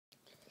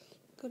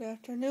Good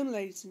afternoon,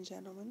 ladies and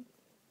gentlemen.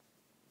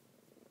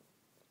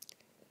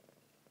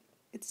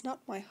 It's not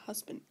my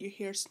husband you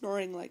hear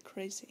snoring like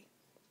crazy.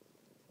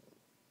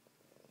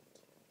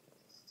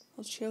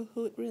 I'll show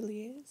who it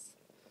really is.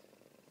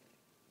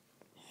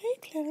 Hey,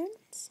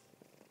 Clarence.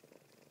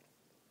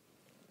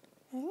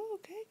 Oh,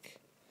 okay.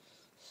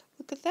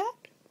 Look at that.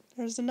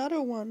 There's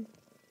another one.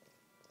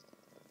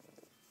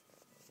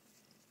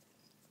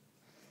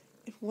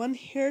 If one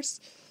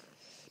hears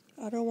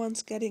the other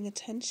one's getting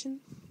attention,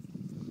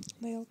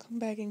 they'll come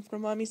begging for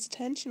mommy's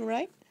attention,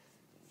 right?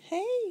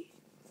 Hey,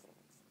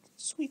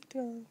 sweet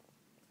girl.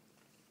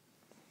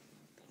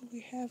 Who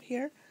we have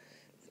here?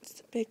 It's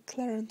the big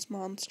Clarence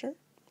monster.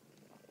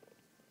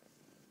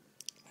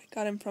 I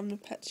got him from the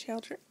pet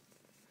shelter.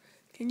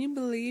 Can you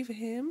believe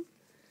him?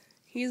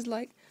 He's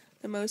like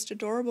the most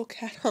adorable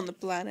cat on the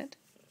planet.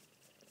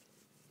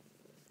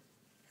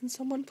 And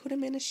someone put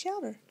him in a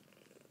shelter.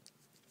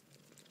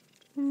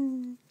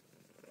 Oh,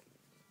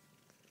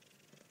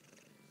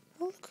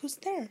 look who's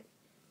there.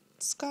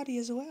 It's Scotty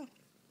as well.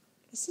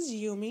 This is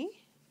Yumi.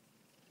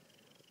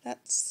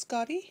 That's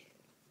Scotty.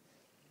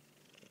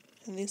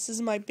 And this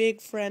is my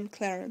big friend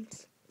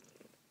Clarence.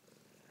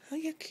 Oh,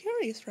 you're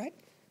curious, right?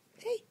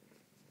 Hey.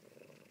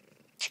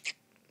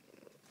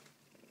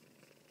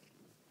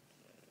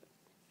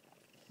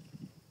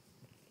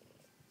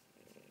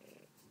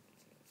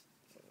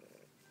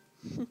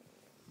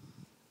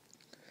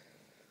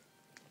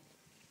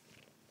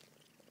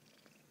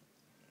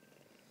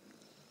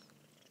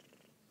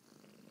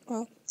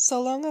 Well, so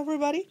long,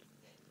 everybody.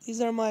 These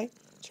are my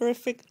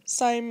terrific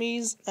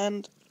Siamese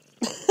and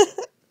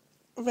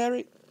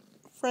very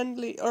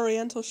friendly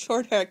Oriental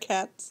shorthair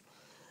cats.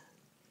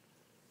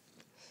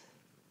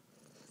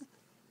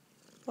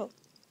 Well,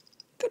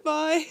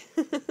 goodbye.